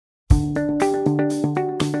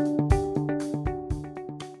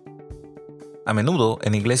A menudo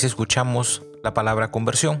en iglesia escuchamos la palabra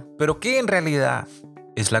conversión, pero ¿qué en realidad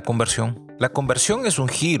es la conversión? La conversión es un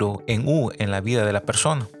giro en U en la vida de la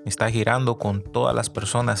persona. Está girando con todas las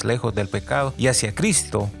personas lejos del pecado y hacia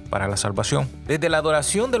Cristo para la salvación. Desde la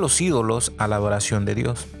adoración de los ídolos a la adoración de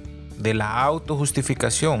Dios. De la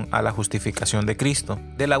autojustificación a la justificación de Cristo.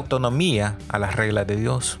 De la autonomía a las reglas de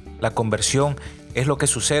Dios. La conversión es lo que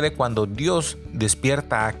sucede cuando Dios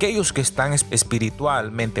despierta a aquellos que están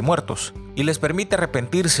espiritualmente muertos y les permite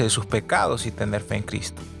arrepentirse de sus pecados y tener fe en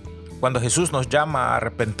Cristo. Cuando Jesús nos llama a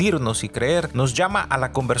arrepentirnos y creer, nos llama a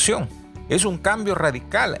la conversión. Es un cambio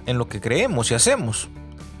radical en lo que creemos y hacemos.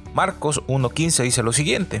 Marcos 1:15 dice lo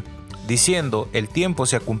siguiente, diciendo, el tiempo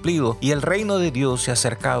se ha cumplido y el reino de Dios se ha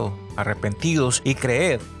acercado. Arrepentidos y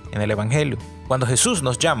creed en el Evangelio. Cuando Jesús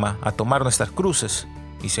nos llama a tomar nuestras cruces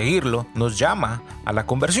y seguirlo, nos llama a la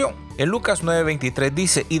conversión. En Lucas 9:23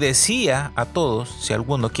 dice, y decía a todos, si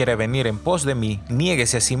alguno quiere venir en pos de mí,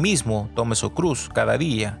 niéguese a sí mismo, tome su cruz cada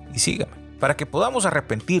día y sígame. Para que podamos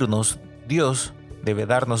arrepentirnos, Dios debe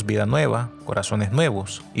darnos vida nueva, corazones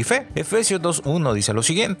nuevos y fe. Efesios 2:1 dice lo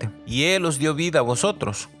siguiente, y Él os dio vida a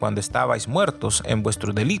vosotros cuando estabais muertos en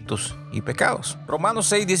vuestros delitos y pecados.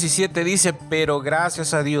 Romanos 6:17 dice, pero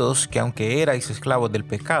gracias a Dios que aunque erais esclavos del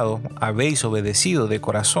pecado, habéis obedecido de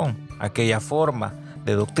corazón aquella forma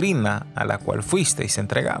de doctrina a la cual fuisteis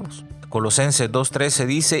entregados. Colosenses 2:13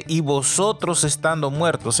 dice, y vosotros estando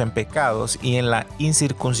muertos en pecados y en la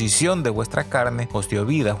incircuncisión de vuestra carne, os dio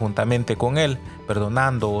vida juntamente con Él,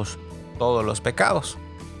 perdonándoos todos los pecados.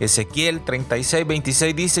 Ezequiel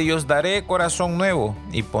 36:26 dice, y os daré corazón nuevo,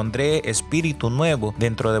 y pondré espíritu nuevo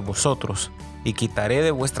dentro de vosotros, y quitaré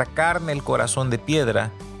de vuestra carne el corazón de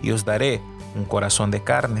piedra, y os daré un corazón de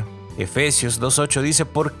carne. Efesios 2:8 dice,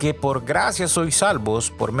 porque por gracia sois salvos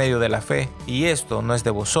por medio de la fe, y esto no es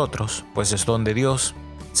de vosotros, pues es don de Dios.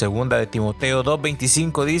 Segunda de Timoteo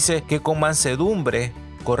 2:25 dice, que con mansedumbre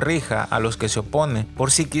corrija a los que se oponen,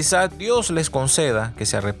 por si quizás Dios les conceda que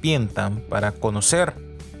se arrepientan para conocer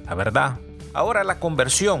la verdad. Ahora la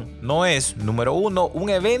conversión no es, número 1, un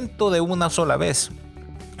evento de una sola vez,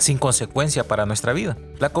 sin consecuencia para nuestra vida.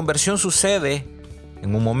 La conversión sucede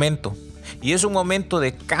en un momento. Y es un momento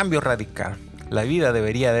de cambio radical. La vida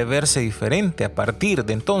debería de verse diferente a partir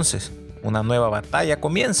de entonces. Una nueva batalla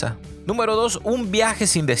comienza. Número 2, un viaje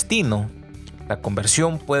sin destino. La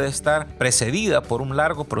conversión puede estar precedida por un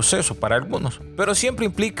largo proceso para algunos, pero siempre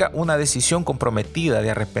implica una decisión comprometida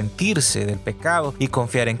de arrepentirse del pecado y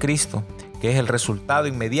confiar en Cristo, que es el resultado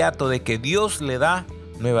inmediato de que Dios le da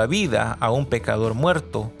nueva vida a un pecador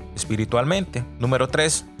muerto espiritualmente. Número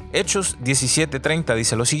 3, Hechos 17:30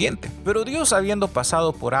 dice lo siguiente, pero Dios, habiendo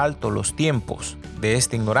pasado por alto los tiempos de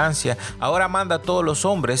esta ignorancia, ahora manda a todos los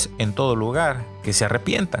hombres en todo lugar que se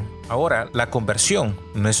arrepientan. Ahora la conversión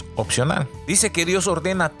no es opcional. Dice que Dios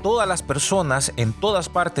ordena a todas las personas en todas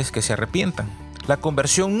partes que se arrepientan. La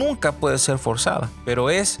conversión nunca puede ser forzada, pero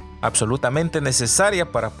es absolutamente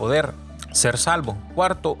necesaria para poder ser salvo.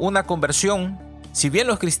 Cuarto, una conversión. Si bien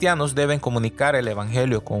los cristianos deben comunicar el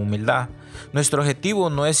evangelio con humildad, nuestro objetivo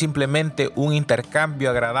no es simplemente un intercambio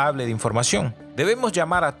agradable de información. Debemos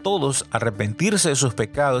llamar a todos a arrepentirse de sus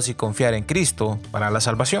pecados y confiar en Cristo para la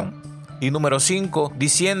salvación. Y número 5,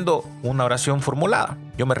 diciendo una oración formulada.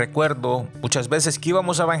 Yo me recuerdo muchas veces que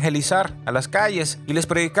íbamos a evangelizar a las calles y les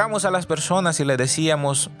predicamos a las personas y les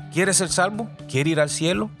decíamos, ¿quieres ser salvo? ¿Quieres ir al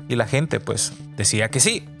cielo? Y la gente pues decía que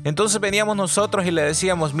sí. Entonces veníamos nosotros y le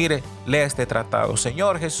decíamos, mire, lea este tratado.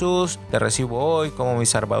 Señor Jesús, te recibo hoy como mi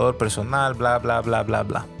salvador personal, bla, bla, bla, bla,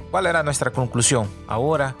 bla. ¿Cuál era nuestra conclusión?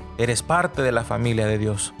 Ahora eres parte de la familia de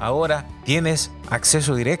Dios. Ahora tienes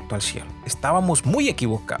acceso directo al cielo. Estábamos muy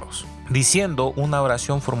equivocados. Diciendo una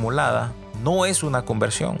oración formulada no es una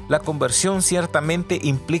conversión. La conversión ciertamente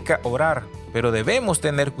implica orar, pero debemos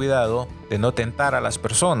tener cuidado de no tentar a las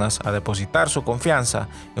personas a depositar su confianza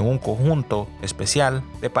en un conjunto especial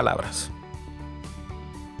de palabras.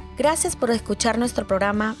 Gracias por escuchar nuestro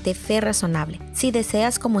programa de Fe Razonable. Si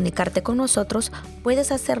deseas comunicarte con nosotros,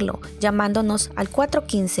 puedes hacerlo llamándonos al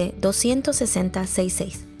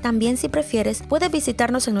 415-260-66. También, si prefieres, puedes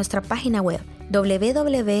visitarnos en nuestra página web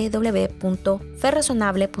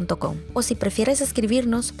www.ferrazonable.com, o si prefieres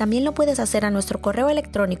escribirnos, también lo puedes hacer a nuestro correo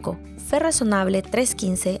electrónico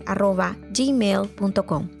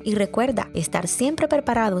ferrazonable315@gmail.com. Y recuerda estar siempre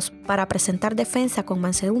preparados para presentar defensa con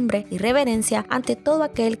mansedumbre y reverencia ante todo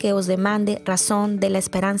aquel que os demande razón de la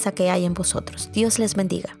esperanza que hay en vosotros. Dios les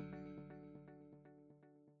bendiga.